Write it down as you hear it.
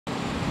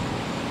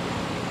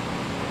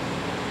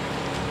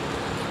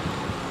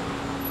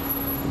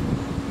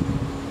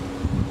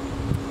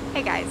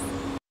Hey guys.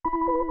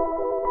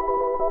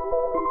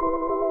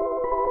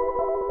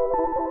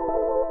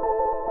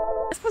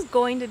 This was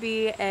going to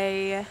be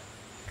a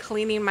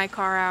cleaning my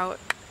car out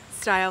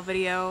style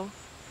video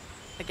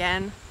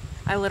again.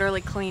 I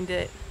literally cleaned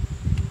it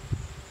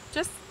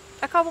just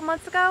a couple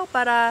months ago,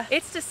 but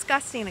it's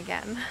disgusting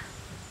again.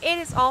 It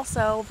is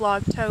also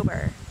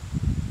Vlogtober.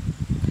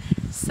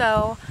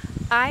 So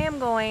I am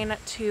going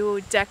to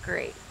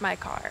decorate my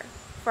car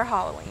for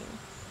Halloween.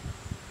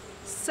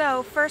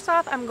 So first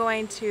off, I'm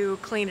going to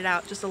clean it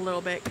out just a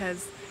little bit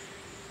because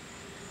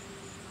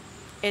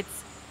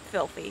it's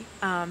filthy.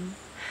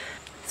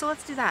 So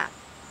let's do that.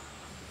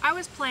 I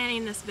was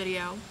planning this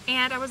video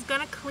and I was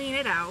gonna clean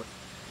it out,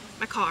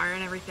 my car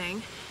and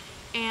everything,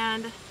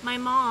 and my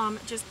mom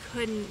just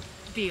couldn't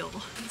deal.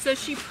 So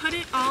she put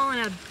it all in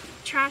a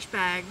trash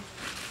bag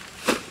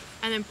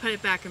and then put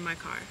it back in my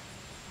car.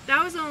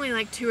 That was only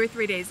like 2 or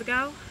 3 days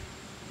ago.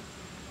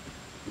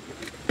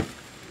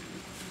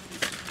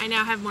 I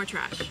now have more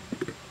trash.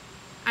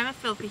 I'm a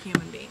filthy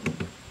human being.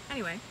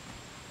 Anyway.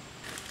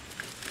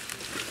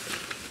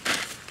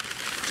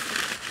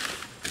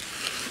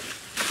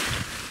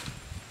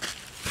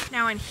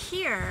 Now in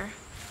here,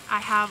 I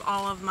have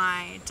all of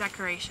my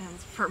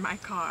decorations for my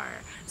car.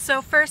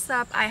 So first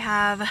up, I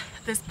have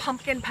this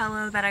pumpkin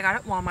pillow that I got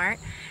at Walmart,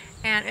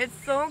 and it's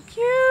so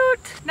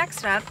cute.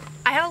 Next up,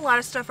 I have a lot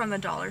of stuff from the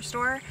dollar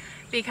store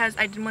because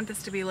I didn't want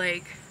this to be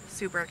like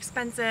super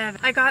expensive.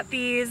 I got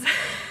these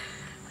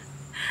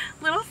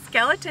little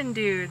skeleton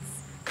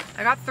dudes.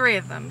 I got 3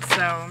 of them,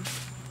 so.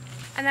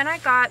 And then I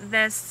got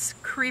this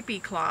creepy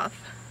cloth.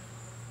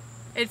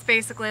 It's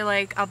basically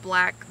like a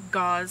black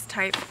gauze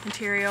type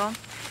material.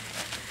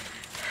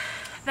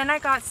 Then I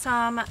got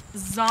some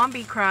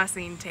zombie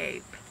crossing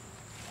tape.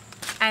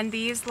 And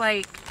these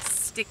like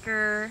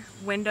sticker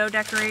window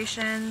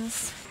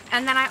decorations.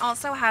 And then I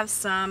also have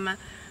some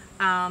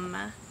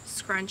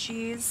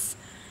scrunchies.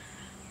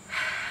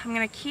 I'm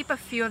gonna keep a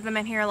few of them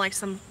in here, like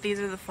these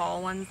are the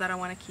fall ones that I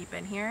want to keep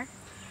in here.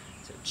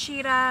 So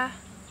cheetah,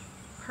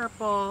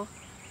 purple,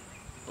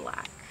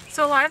 black.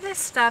 So a lot of this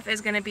stuff is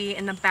gonna be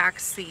in the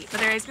back seat, but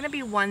there is gonna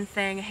be one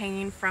thing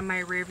hanging from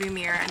my rearview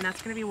mirror, and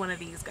that's gonna be one of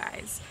these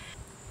guys.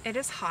 It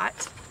is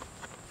hot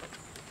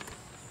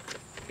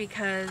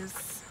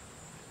because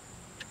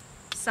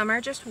summer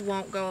just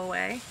won't go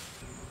away.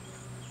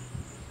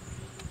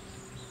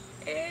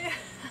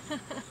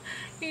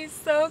 He's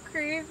so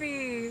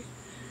creepy.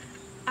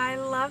 I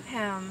love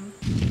him.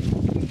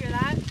 Can you hear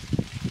that?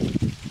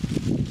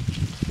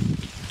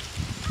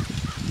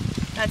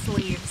 That's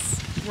leaves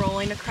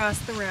rolling across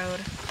the road.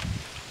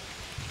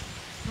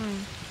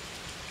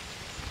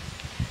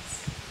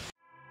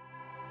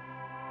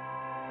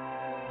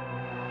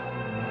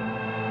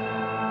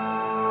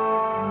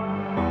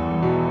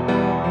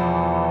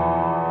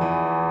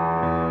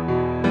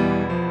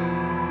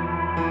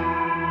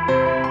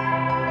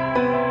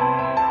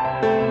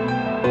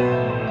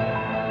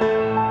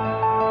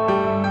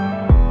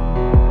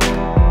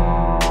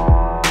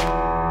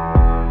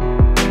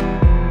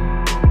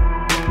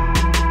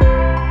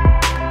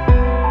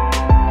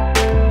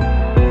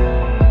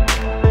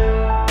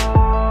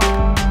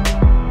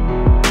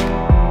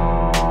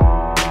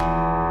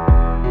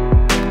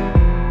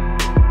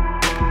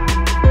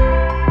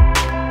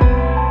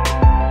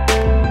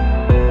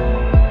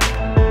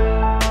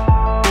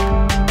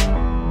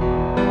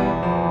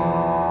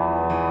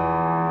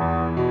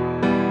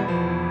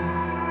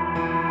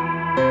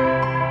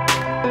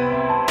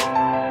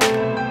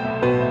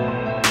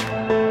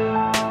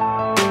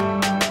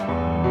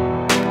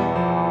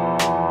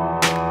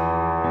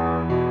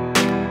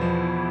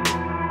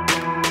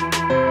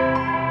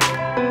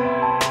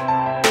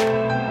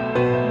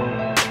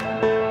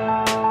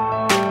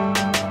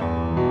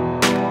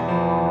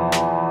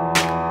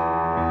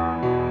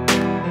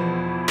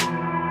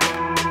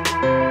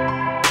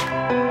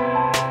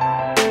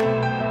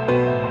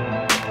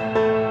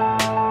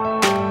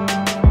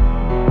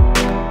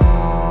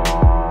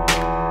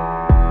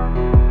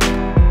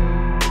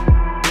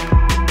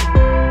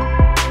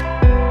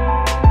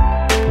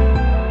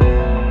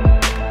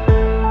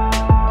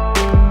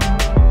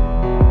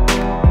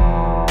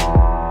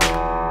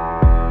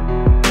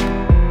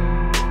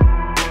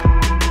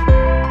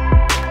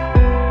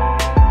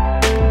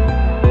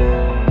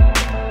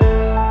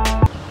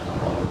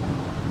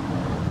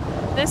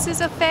 This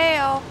is a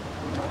fail.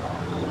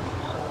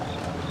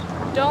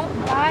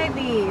 Don't buy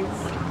these.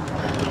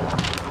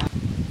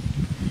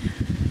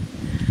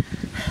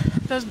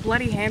 Those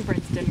bloody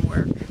handprints didn't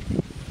work.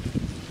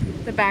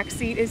 The back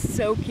seat is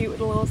so cute with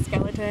the little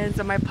skeletons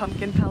and my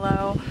pumpkin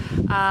pillow.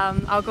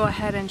 I'll go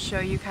ahead and show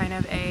you kind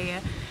of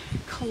a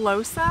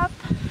close-up,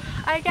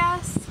 I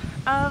guess,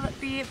 of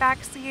the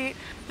back seat.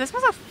 This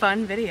was a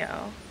fun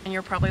video, and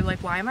you're probably like,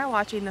 why am I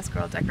watching this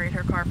girl decorate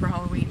her car for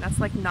Halloween? That's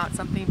like not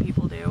something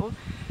people do.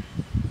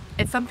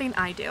 It's something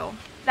I do.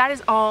 That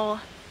is all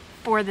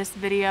for this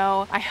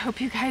video. I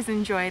hope you guys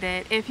enjoyed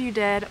it. If you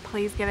did,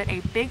 please give it a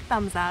big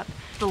thumbs up.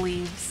 The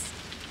leaves,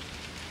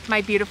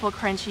 my beautiful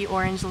crunchy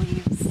orange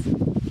leaves.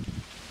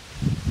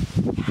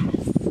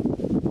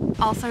 Yes.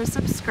 Also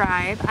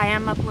subscribe. I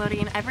am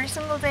uploading every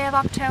single day of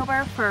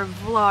October for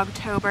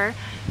Vlogtober,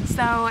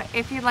 so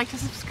if you'd like to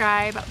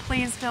subscribe,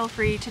 please feel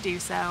free to do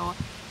so.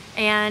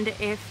 And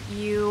if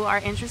you are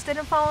interested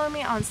in following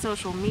me on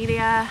social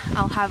media,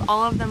 I'll have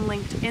all of them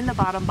linked in the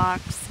bottom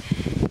box.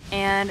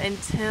 And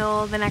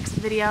until the next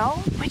video,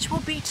 which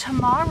will be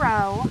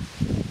tomorrow,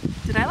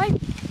 did I like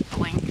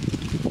blink?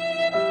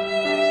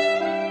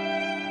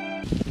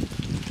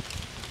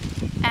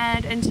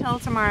 And until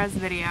tomorrow's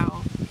video,